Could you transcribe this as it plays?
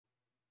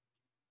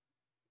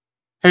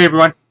Hey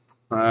everyone,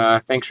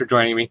 thanks for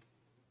joining me.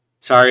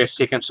 Sorry it's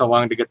taken so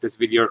long to get this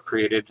video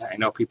created. I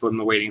know people have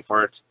been waiting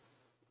for it,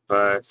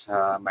 but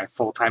my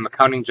full-time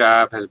accounting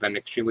job has been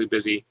extremely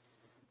busy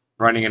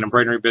running an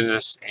embroidery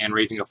business and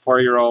raising a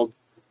 4-year-old.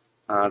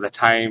 The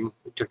time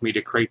it took me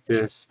to create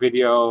this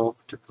video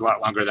took a lot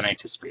longer than I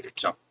anticipated,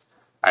 so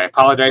I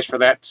apologize for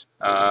that,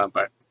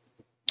 but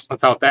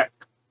without that,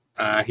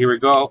 here we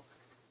go.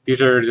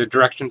 These are the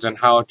directions on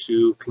how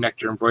to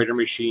connect your embroidery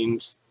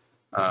machines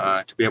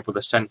to be able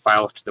to send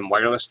files to them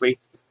wirelessly.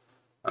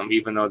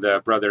 Even though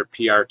the Brother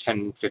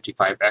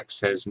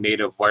PR1055X has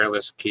native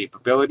wireless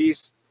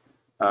capabilities,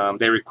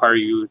 they require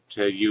you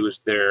to use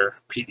their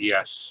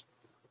PES,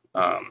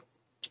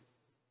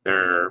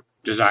 their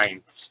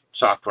design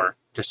software,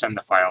 to send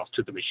the files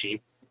to the machine.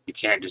 You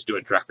can't just do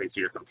it directly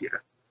through your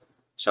computer.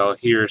 So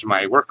here's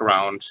my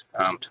workaround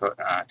to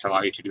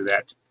allow you to do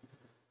that.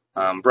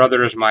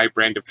 Brother is my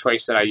brand of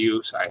choice that I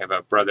use. I have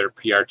a Brother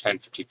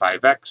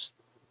PR1055X,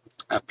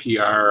 a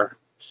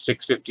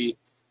PR650,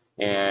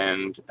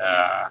 and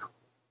a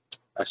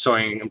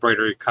sewing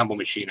embroidery combo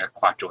machine, a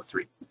Quattro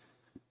 3.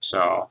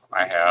 So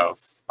I have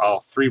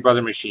all 3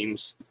 Brother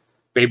machines.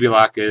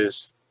 Babylock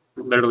is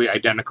literally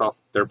identical.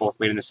 They're both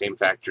made in the same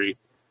factory,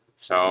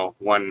 so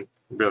one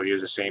really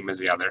is the same as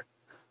the other.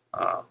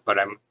 But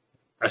I'm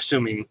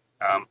assuming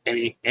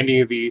any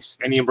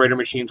embroidery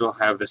machines will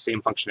have the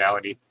same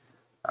functionality.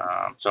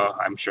 So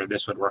I'm sure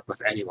this would work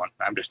with anyone.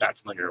 I'm just not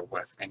familiar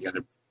with any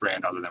other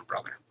brand other than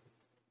Brother.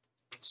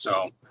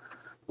 So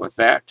with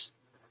that,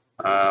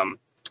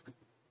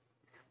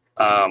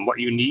 what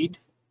you need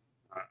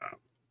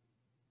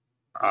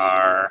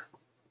are,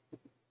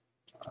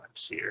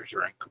 let's see, here's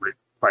your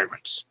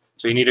requirements.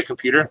 So you need a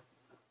computer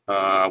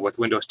with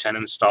Windows 10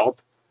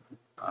 installed.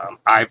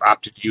 I've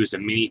opted to use a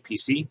mini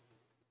PC,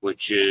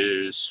 which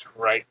is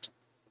right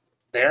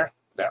there.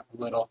 That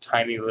little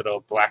tiny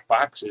little black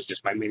box is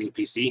just my mini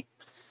PC.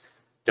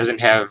 Doesn't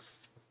have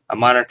a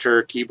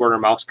monitor, keyboard, or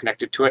mouse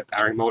connected to it,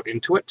 a remote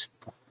into it.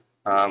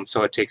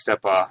 So it takes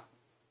up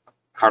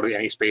hardly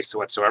any space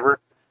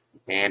whatsoever.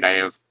 And I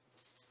have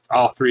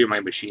all 3 of my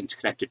machines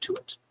connected to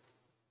it.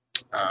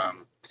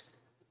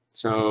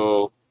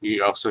 So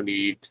you also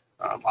need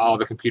all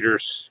the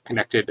computers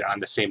connected on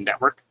the same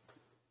network,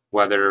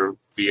 whether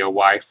via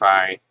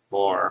Wi-Fi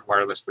or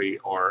wirelessly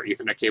or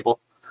Ethernet cable,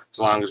 as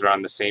long as they're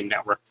on the same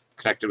network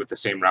connected with the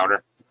same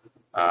router.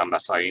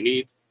 That's all you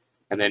need.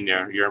 And then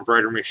your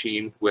embroidery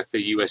machine with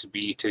the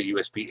USB to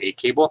USB-A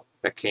cable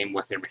that came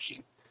with your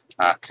machine.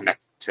 Connect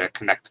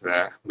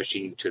the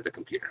machine to the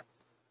computer.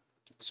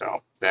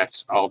 So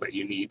that's all that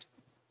you need.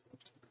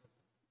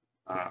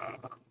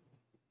 Go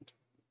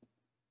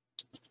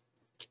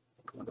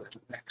to the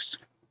next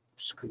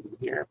screen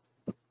here.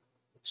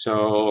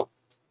 So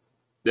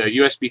the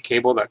USB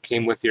cable that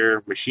came with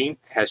your machine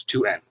has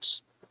 2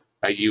 ends,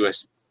 a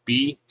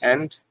USB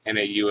end and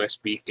a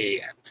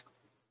USB-A end.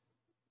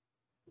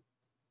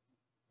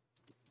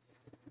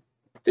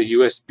 The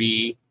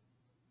USB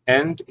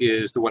end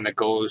is the one that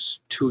goes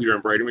to your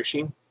embroidery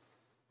machine.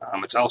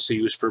 It's also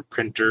used for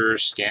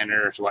printers,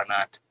 scanners,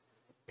 whatnot.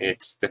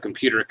 It's the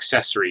computer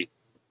accessory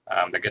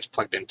that gets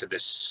plugged into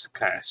this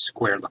kind of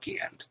square-looking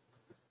end.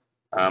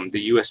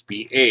 The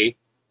USB-A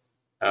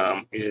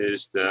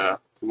is the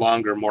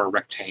longer, more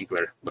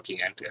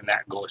rectangular-looking end, and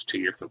that goes to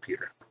your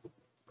computer.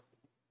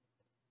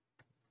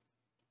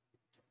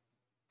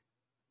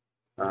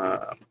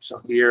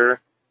 So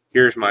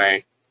here's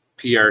my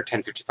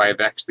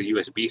PR1055X, the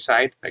USB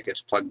side that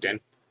gets plugged in.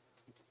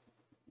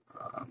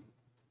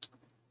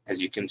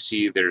 As you can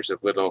see, there's a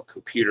little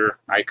computer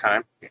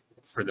icon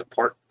for the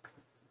port.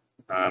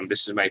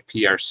 This is my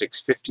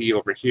PR650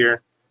 over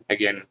here.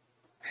 Again,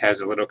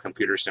 has a little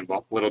computer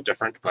symbol, a little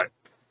different, but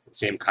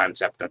same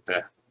concept, that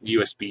the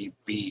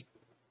USB-B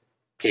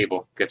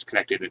cable gets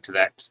connected into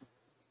that.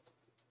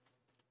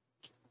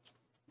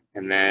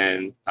 And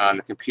then on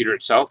the computer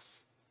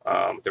itself,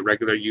 the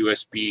regular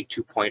USB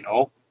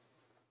 2.0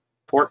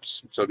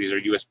 ports, so these are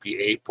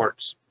USB-A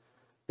ports.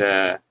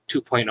 The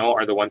 2.0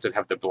 are the ones that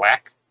have the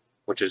black,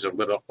 which is a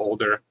little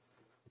older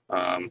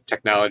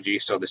technology,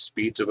 so the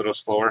speed's a little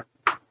slower.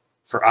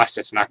 For us,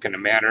 it's not going to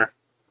matter.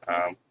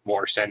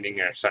 More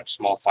sending or such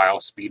small file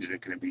speed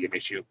isn't going to be an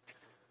issue.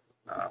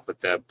 But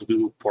the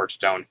blue ports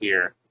down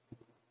here,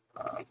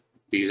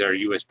 these are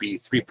USB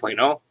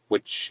 3.0,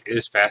 which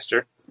is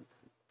faster,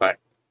 but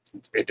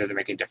it doesn't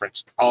make any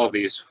difference. All of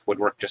these would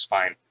work just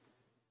fine.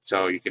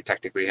 So you could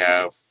technically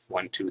have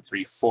 1, 2,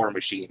 3, 4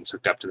 machines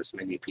hooked up to this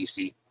mini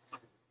PC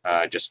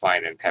just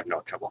fine and have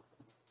no trouble.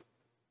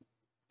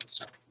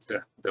 So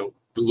the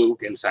blue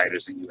inside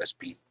is the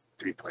USB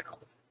 3.0.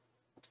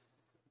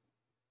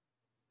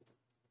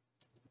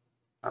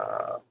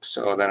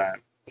 So then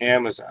on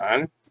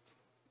Amazon,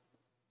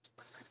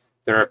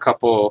 there are a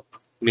couple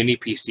mini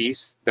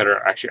PCs that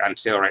are actually on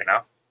sale right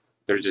now.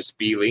 There's this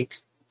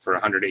B-Link for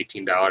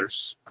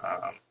 $118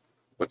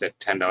 with a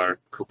 $10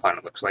 coupon,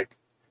 it looks like,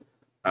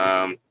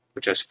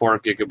 which has 4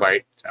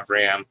 GB of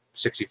RAM,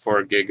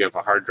 64 gig of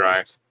a hard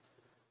drive,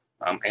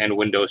 and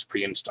Windows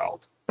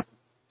pre-installed.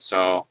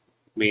 So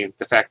I mean,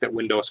 the fact that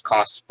Windows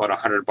costs about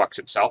 $100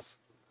 itself,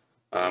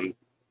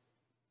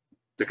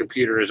 the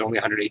computer is only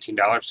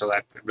 $118, so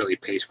that really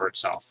pays for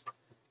itself.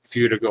 If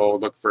you were to go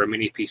look for a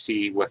mini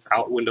PC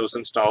without Windows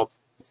installed,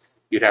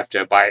 you'd have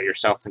to buy it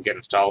yourself and get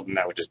installed, and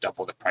that would just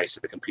double the price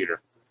of the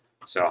computer.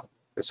 So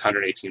this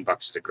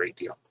 $118 is a great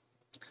deal.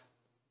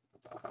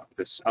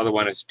 This other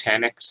one is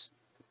Tanix,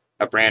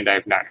 a brand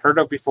I've not heard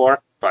of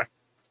before, but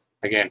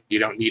again, you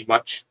don't need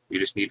much. You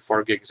just need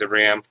 4 gigs of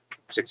RAM,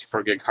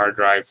 64 gig hard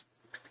drive,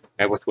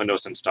 and with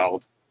Windows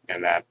installed,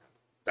 and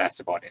that's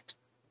about it.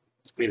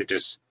 I mean, it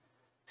just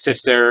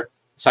sits there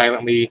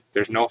silently.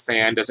 There's no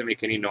fan, doesn't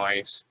make any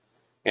noise,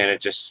 and it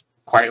just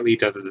quietly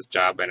does its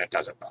job, and it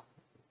does it well.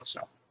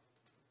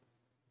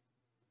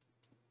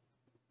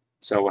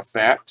 So with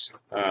that,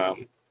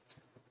 I'm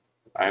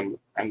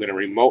going to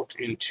remote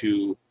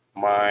into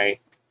my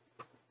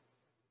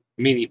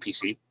mini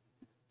PC.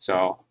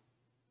 So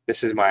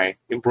this is my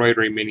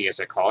Embroidery Mini, as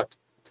I call it.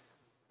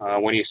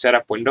 When you set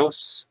up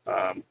Windows,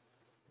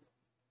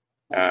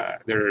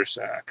 there's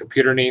a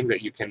computer name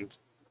that you can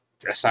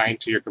assign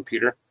to your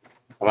computer.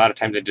 A lot of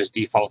times it just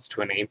defaults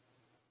to a name.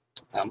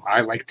 I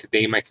like to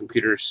name my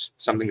computers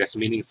something that's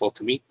meaningful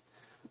to me.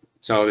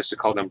 So this is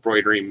called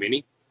Embroidery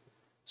Mini.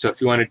 So if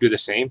you want to do the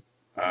same,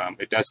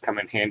 it does come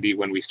in handy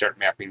when we start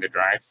mapping the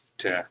drive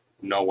to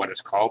know what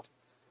it's called.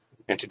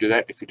 And to do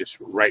that, if you just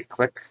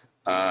right-click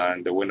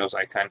on the Windows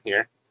icon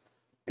here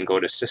and go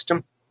to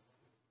System,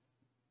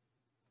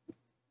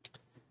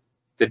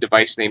 the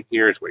device name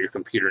here is what your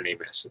computer name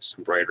is, this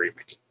Embroidery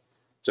Mini.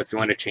 So if you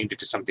want to change it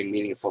to something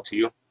meaningful to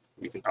you,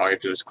 all you have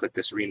to do is click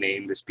this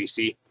Rename this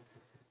PC,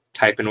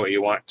 type in what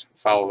you want,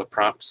 follow the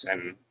prompts,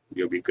 and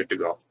you'll be good to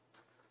go.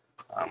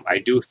 I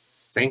do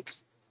think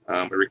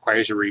it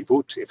requires a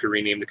reboot if you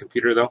rename the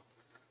computer, though.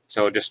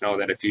 So just know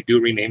that if you do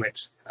rename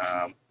it,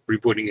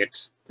 rebooting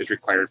it is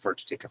required for it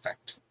to take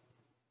effect.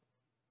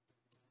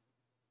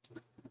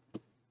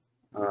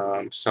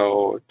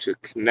 So to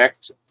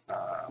connect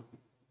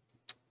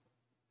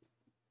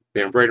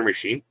the embroidery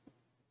machine,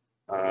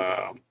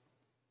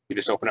 you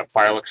just open up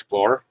File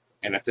Explorer,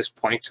 and at this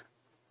point,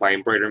 my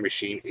embroidery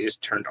machine is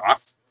turned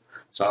off.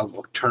 So I'll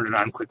go turn it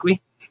on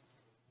quickly.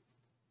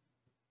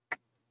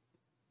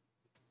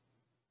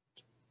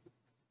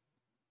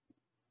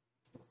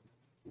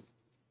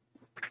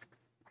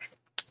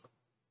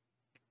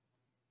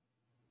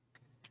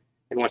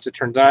 And once it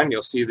turns on,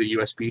 you'll see the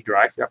USB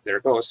drive, yep, there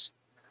it goes,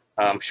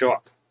 show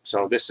up.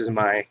 So this is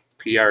my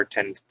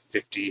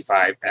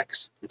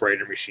PR1055X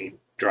embroidery machine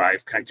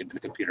drive connected to the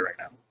computer right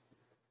now.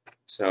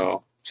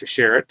 So to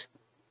share it,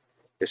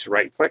 just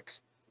right click,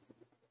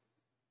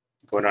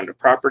 go down to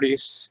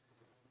Properties,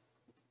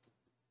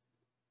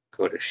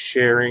 go to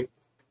Sharing,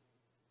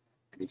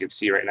 and you can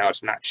see right now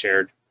it's not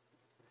shared.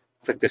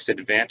 Click this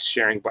Advanced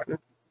Sharing button,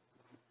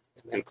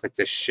 and then click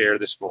this Share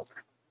this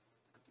folder.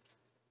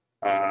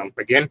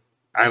 Again,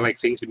 I like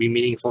things to be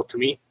meaningful to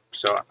me,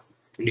 so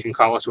and you can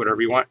call us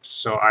whatever you want.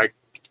 So I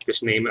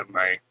just name it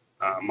my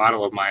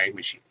model of my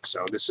machine.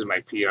 So this is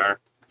my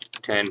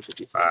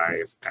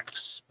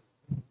PR1055X.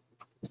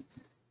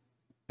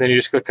 Then you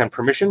just click on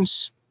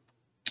Permissions.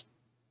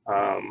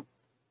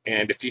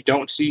 And if you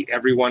don't see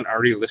everyone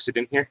already listed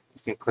in here,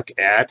 you can click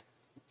Add.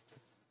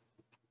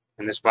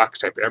 In this box,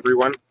 type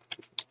everyone.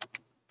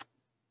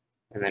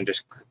 And then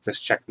just click this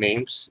Check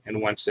Names.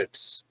 And once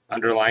it's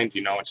underlined,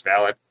 you know it's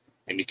valid.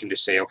 And you can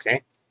just say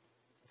OK.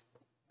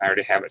 I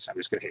already have it, so I'm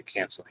just going to hit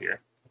Cancel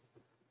here.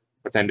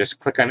 But then just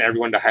click on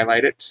everyone to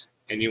highlight it.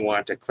 And you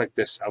want to click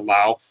this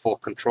Allow Full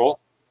Control.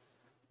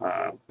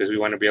 Because we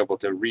want to be able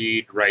to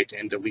read, write,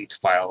 and delete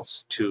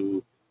files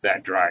to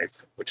that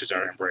drive, which is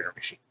our embroidery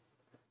machine.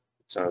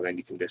 So then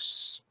you can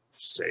just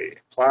say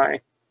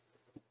Apply.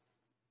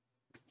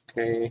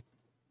 OK.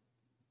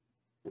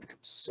 And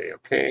say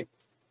OK.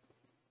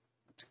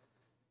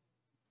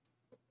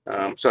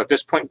 So at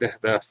this point,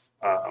 the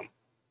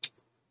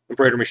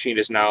embroidery machine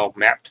is now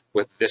mapped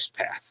with this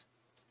path.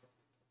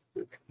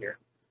 Here.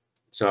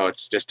 So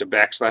it's just a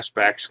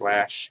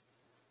 //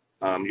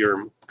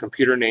 your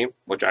computer name,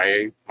 which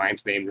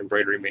mine's named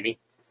Embroidery Mini,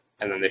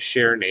 and then the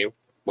share name,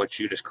 which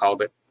you just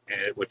called it,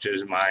 which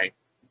is my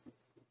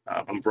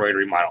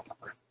embroidery model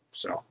number.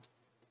 So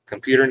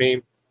computer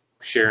name,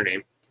 share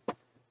name,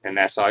 and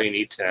that's all you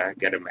need to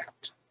get it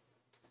mapped.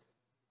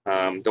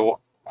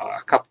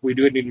 We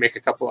do need to make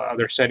a couple of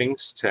other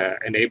settings to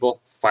enable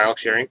file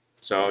sharing.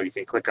 So you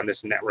can click on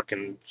this Network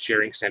and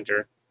Sharing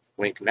Center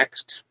link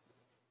next.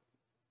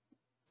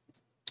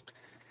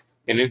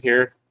 And in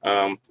here,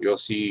 you'll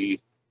see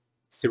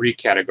 3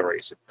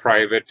 categories: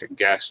 private,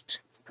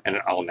 guest, and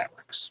all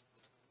networks.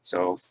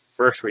 So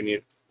first we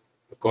need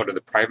to go to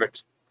the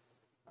private,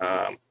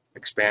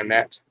 expand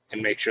that,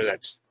 and make sure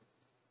that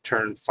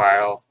turn on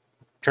file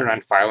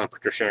and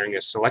printer sharing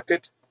is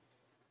selected.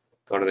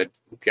 Go to the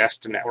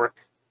guest network,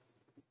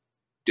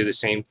 do the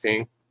same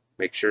thing,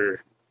 make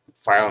sure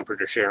file and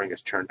printer sharing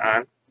is turned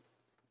on.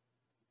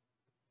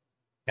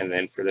 And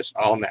then for this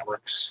all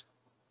networks,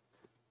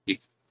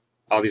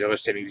 all these other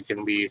settings you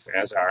can leave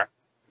as are.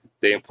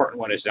 the important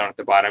one is down at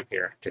the bottom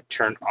here, to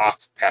turn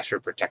off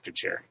password protected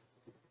share.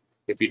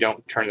 If you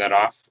don't turn that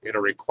off,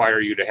 it'll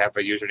require you to have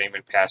a username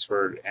and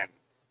password and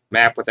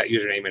map with that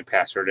username and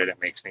password, and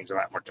it makes things a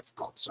lot more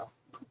difficult. So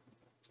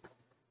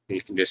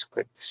you can just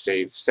click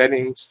Save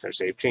Settings or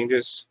Save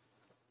Changes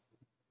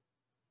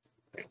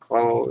and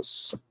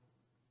close.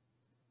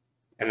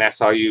 And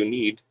that's all you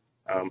need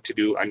to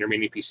do on your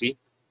mini PC.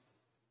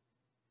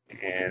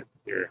 And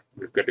you're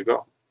good to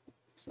go.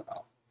 So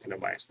I'll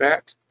minimize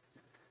that.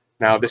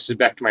 Now this is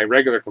back to my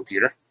regular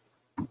computer.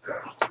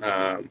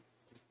 And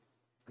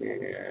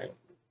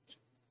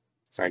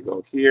so I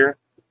go here.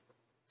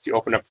 If you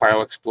open up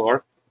File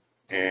Explorer,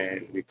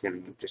 and we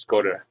can just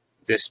go to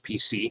this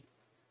PC.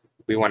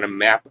 We want to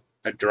map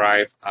a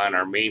drive on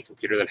our main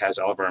computer that has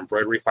all of our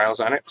embroidery files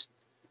on it.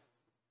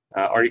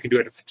 Or you can do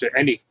it to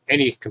any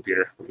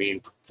computer. I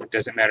mean, it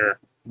doesn't matter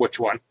which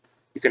one.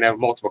 You can have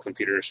multiple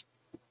computers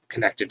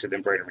connected to the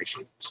embroidery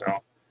machine.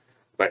 So,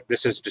 but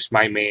this is just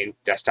my main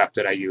desktop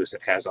that I use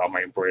that has all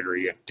my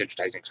embroidery and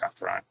digitizing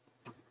software on.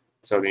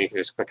 So then you can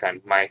just click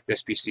on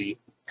this PC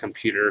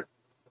computer,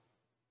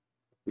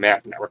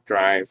 map network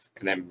drive,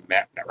 and then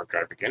map network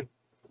drive again.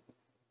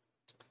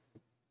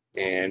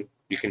 And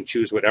you can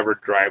choose whatever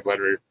drive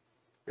letter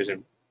is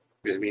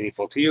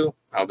meaningful to you.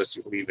 I'll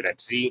just leave it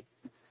at Z.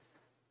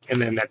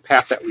 And then that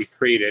path that we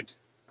created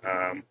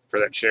for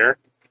that share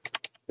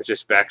is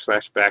just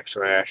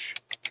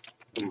 //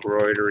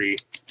 embroidery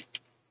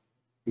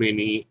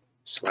mini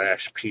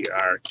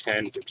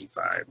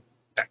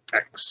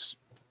 /PR1055X.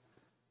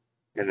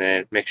 And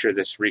then make sure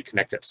this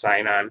reconnect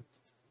sign on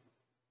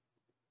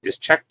is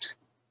checked.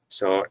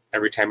 So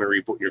every time you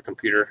reboot your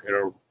computer,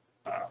 it'll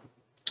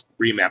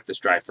remap this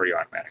drive for you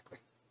automatically.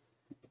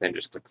 Then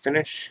just click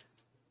Finish.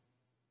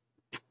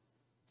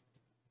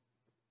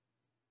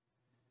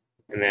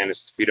 And then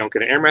if you don't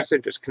get an error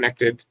message, it's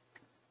connected.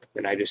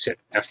 Then I just hit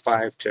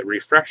F5 to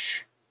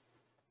refresh.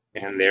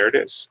 And there it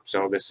is.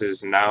 So this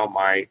is now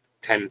my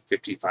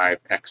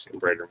 1055X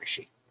embroidery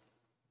machine.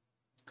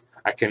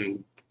 I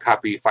can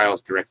copy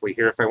files directly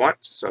here if I want.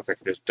 So if I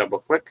can just double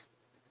click,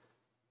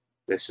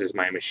 this is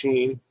my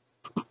machine.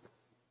 I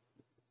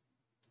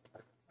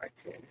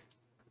can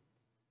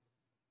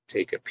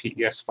take a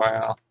PES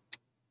file,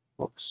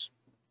 oops,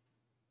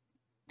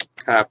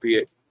 copy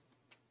it,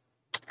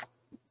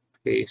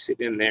 paste it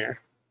in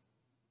there,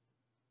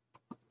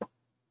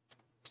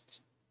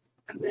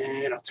 and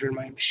then I'll turn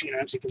my machine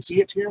on so you can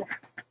see it here.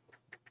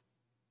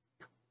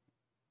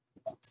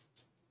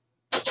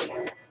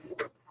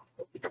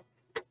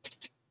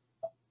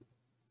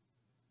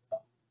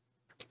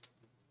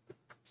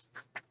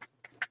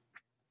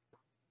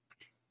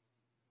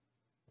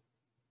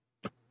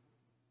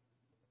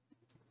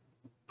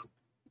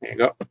 There you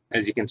go.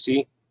 As you can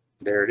see,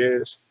 there it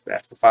is.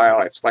 That's the file.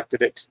 I've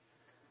selected it.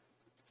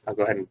 I'll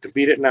go ahead and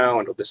delete it now,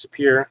 and it'll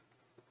disappear.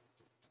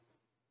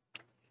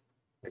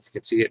 As you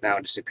can see, it now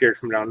disappeared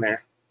from down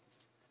there.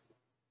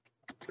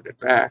 Put it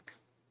back.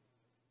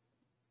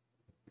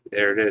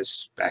 There it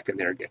is, back in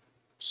there again.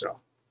 So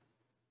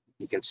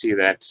you can see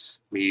that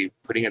me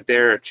putting it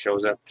there, it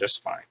shows up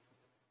just fine.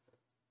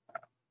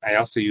 I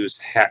also use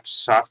Hatch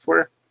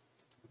software.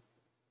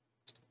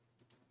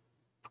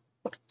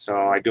 So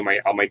I do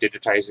all my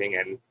digitizing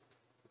and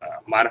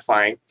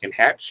modifying in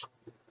Hatch.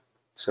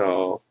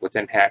 So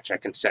within Hatch, I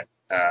can set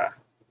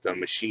the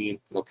machine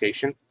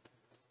location.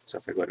 So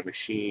if I go to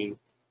Machine,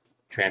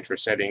 Transfer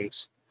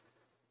Settings,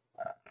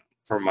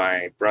 for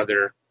my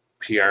Brother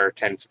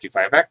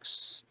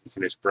PR1055X, you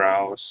can just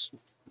browse,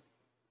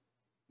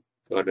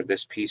 go to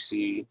this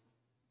PC,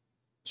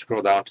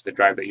 scroll down to the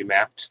drive that you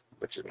mapped,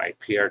 which is my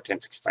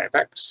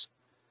PR1055X.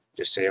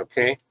 Just say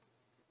OK,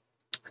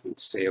 and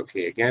say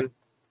OK again.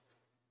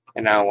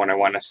 And now when I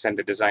want to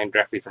send a design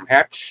directly from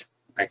Hatch,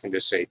 I can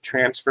just say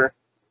Transfer.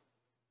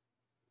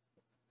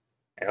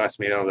 It lets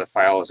me know the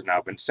file has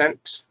now been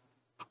sent.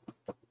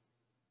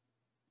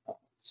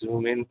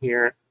 Zoom in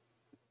here.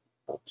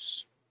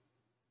 Oops.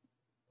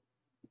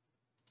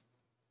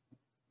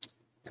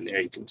 And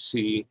there you can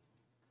see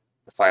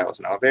the file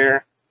is now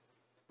there.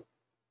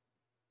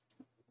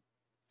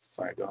 If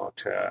I go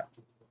to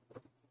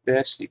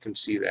this, you can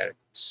see that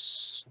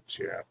it's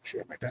share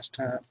my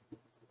desktop.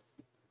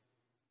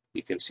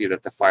 You can see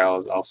that the file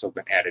has also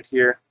been added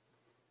here.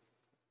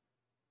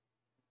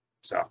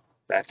 So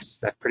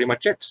that's pretty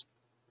much it.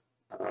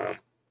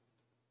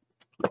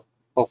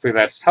 Hopefully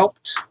that's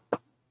helped.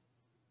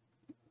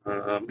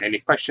 Any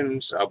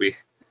questions? I'll be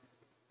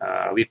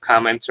leave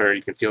comments, or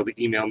you can feel to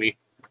email me.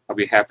 I'll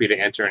be happy to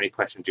answer any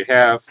questions you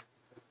have.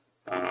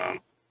 But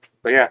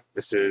yeah,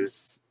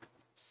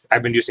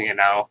 I've been using it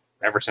now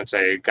ever since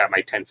I got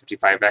my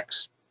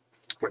 1055X,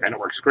 and it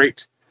works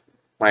great.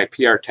 My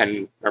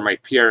PR10 or my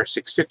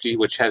PR650,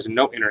 which has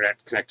no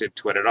internet connected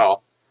to it at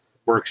all,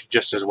 works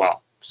just as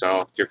well.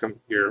 So your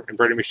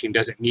embroidery machine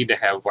doesn't need to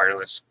have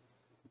wireless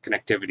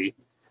connectivity.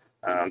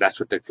 That's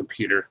what the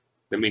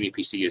mini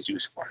PC is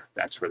used for.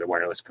 That's where the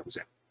wireless comes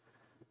in.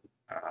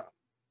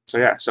 So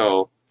yeah,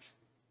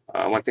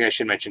 one thing I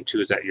should mention too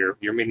is that your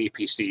mini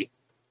PC,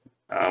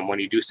 When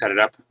you do set it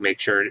up, make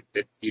sure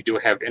that you do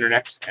have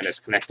internet and it's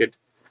connected,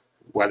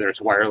 whether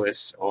it's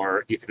wireless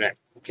or Ethernet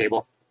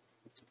cable.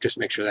 Just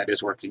make sure that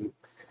is working,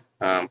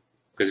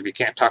 because if you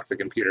can't talk to the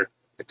computer,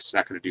 it's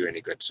not going to do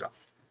any good. So,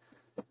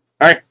 all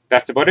right,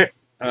 that's about it.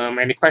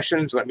 Any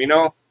questions, let me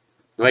know. If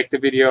you like the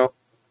video,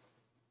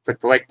 click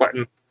the like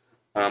button.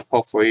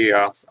 Hopefully,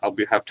 I'll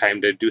have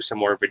time to do some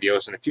more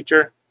videos in the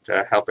future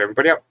to help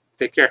everybody out.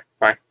 Take care.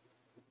 Bye.